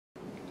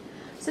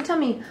So tell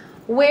me,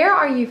 where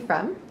are you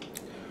from?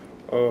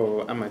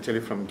 Oh, I'm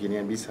actually from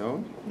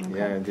Guinea-Bissau. Okay.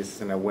 Yeah, this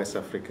is in West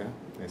Africa,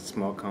 a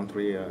small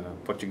country,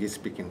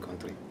 Portuguese-speaking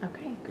country.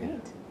 Okay, great.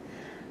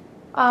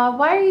 Yeah.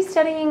 Why are you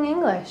studying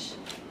English?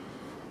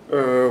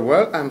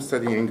 Well, I'm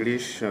studying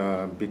English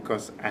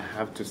because I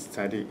have to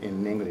study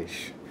in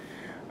English.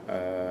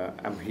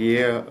 I'm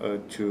here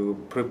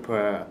to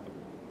prepare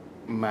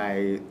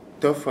my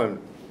TOEFL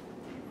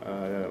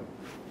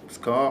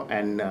score,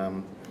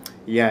 and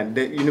yeah,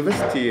 the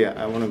university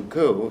I want to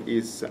go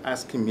is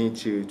asking me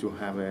to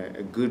have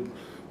a good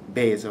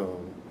base, or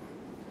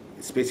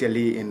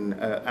especially in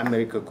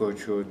American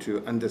culture,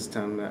 to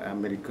understand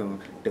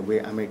the way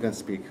Americans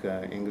speak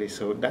English.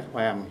 So that's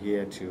why I'm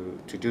here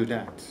to do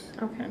that.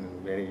 Okay. And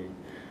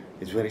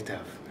it's very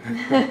tough.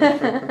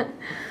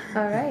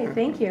 All right,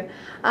 thank you.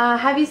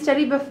 Have you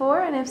studied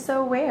before, and if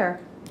so, where?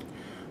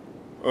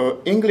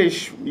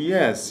 English,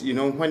 yes. You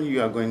know, when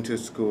you are going to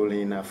school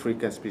in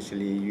Africa,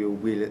 especially, you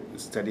will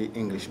study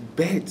English.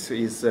 But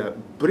it's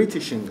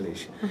British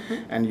English,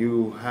 and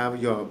you have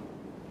your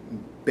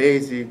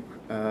basic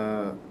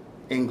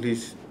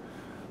English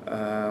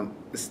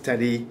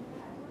study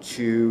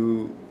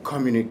to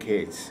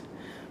communicate.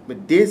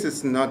 But this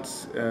is not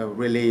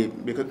really,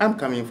 because I'm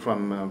coming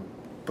from a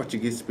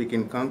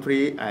Portuguese-speaking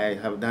country. I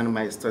have done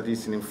my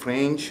studies in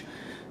French,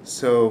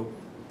 so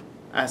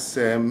as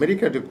a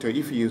medical doctor,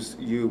 if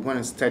you want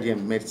to study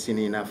medicine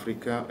in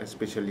Africa,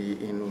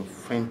 especially in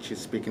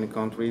French-speaking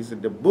countries,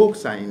 the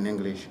books are in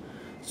English.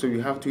 So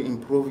you have to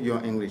improve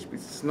your English.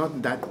 It's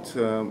not that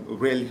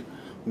real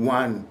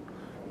one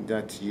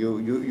that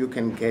you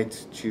can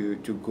get to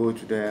go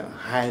to the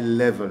high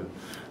level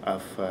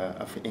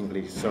of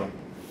English. So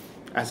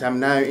as I'm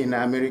now in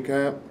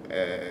America,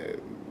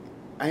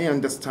 I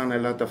understand a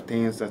lot of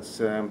things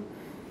that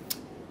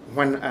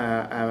when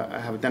I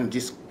have done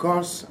this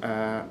course,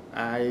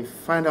 I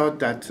find out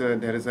that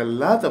there is a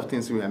lot of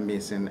things we are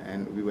missing,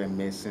 and we were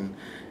missing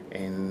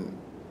in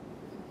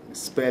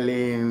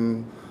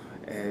spelling,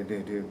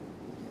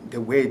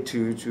 the way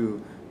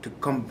to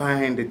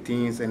combine the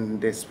things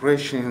and the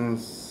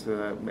expressions.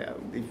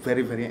 It's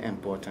very, very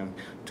important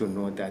to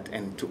know that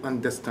and to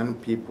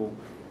understand people.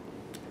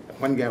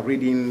 When we are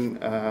reading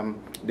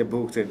the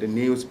books, the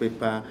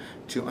newspaper,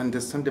 to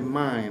understand the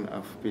mind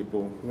of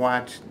people,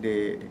 what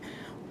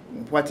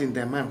in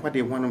their mind, what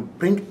they want to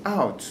bring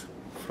out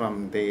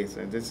from this.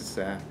 And this is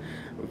a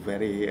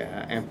very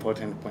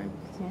important point.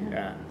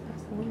 Yeah,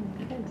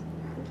 absolutely. Good.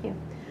 Thank you.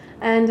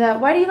 And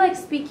why do you like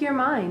Speak Your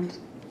Mind?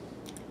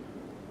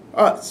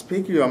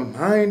 Speak Your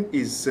Mind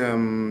is a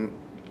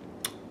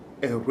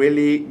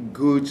really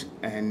good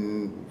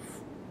and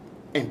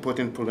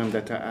important program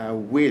that I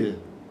will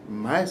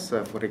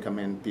myself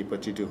recommend people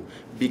to do.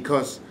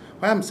 Because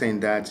why I'm saying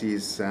that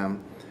is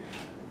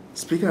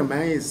Speak Your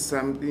Mind is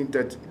something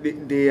that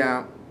they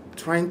are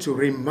trying to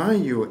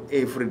remind you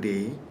every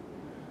day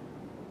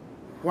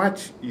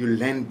what you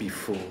learned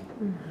before.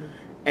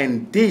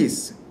 And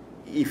this,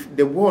 if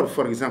the word,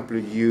 for example,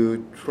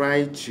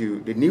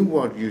 the new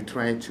word you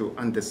try to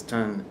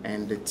understand,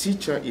 and the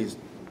teacher is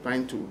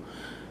trying to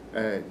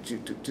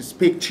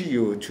speak to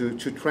you,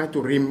 to try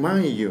to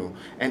remind you,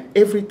 and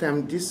every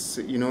time this,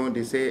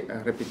 they say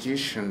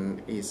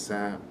repetition is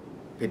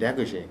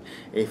pedagogy.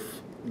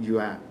 If you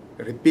are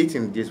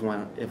repeating this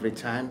one every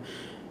time,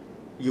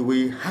 you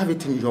will have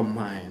it in your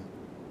mind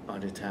all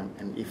the time,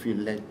 and if you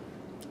let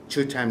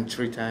 2 times,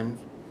 3 times,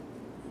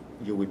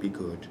 you will be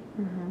good.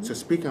 So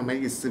Speak Your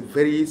Mind is a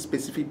very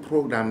specific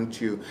program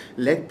to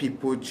let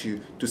people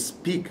to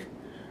speak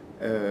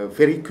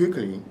very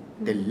quickly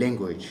the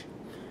language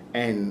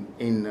and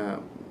in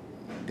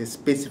the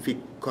specific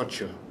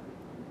culture.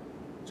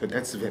 So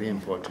that's very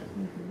important.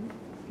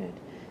 Good.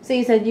 So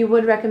you said you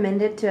would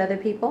recommend it to other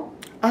people?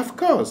 Of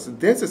course,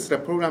 this is the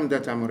program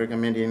that I'm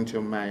recommending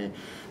to my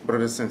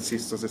brothers and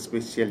sisters,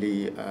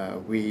 especially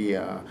we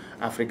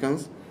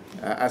Africans.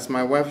 As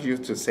my wife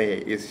used to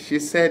say, she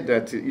said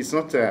that it's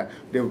not the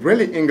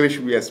really English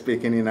we are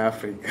speaking in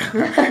Africa.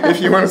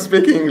 If you want to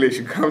speak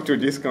English, come to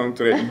this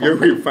country, you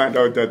will find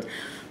out that,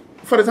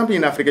 for example,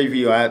 in Africa, if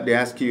they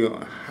ask you,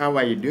 how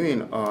are you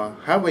doing, or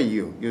how are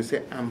you? You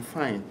say, I'm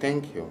fine,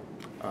 thank you.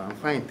 I'm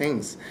fine,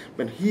 thanks.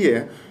 But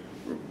here,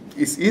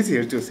 it's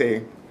easier to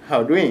say,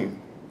 how doing?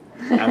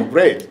 I'm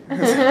great.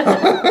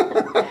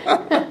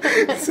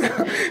 So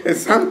it's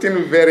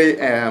something very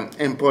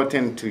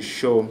important to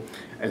show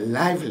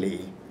lively,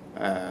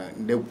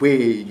 the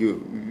way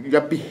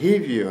your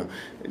behavior,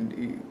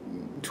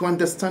 to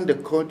understand the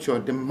culture,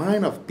 the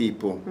mind of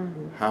people,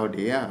 how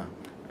they are,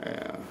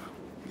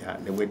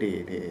 the way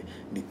they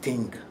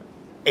think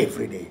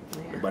every day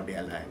about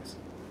their lives.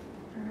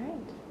 All right.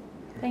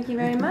 Thank you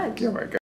very much. You're welcome.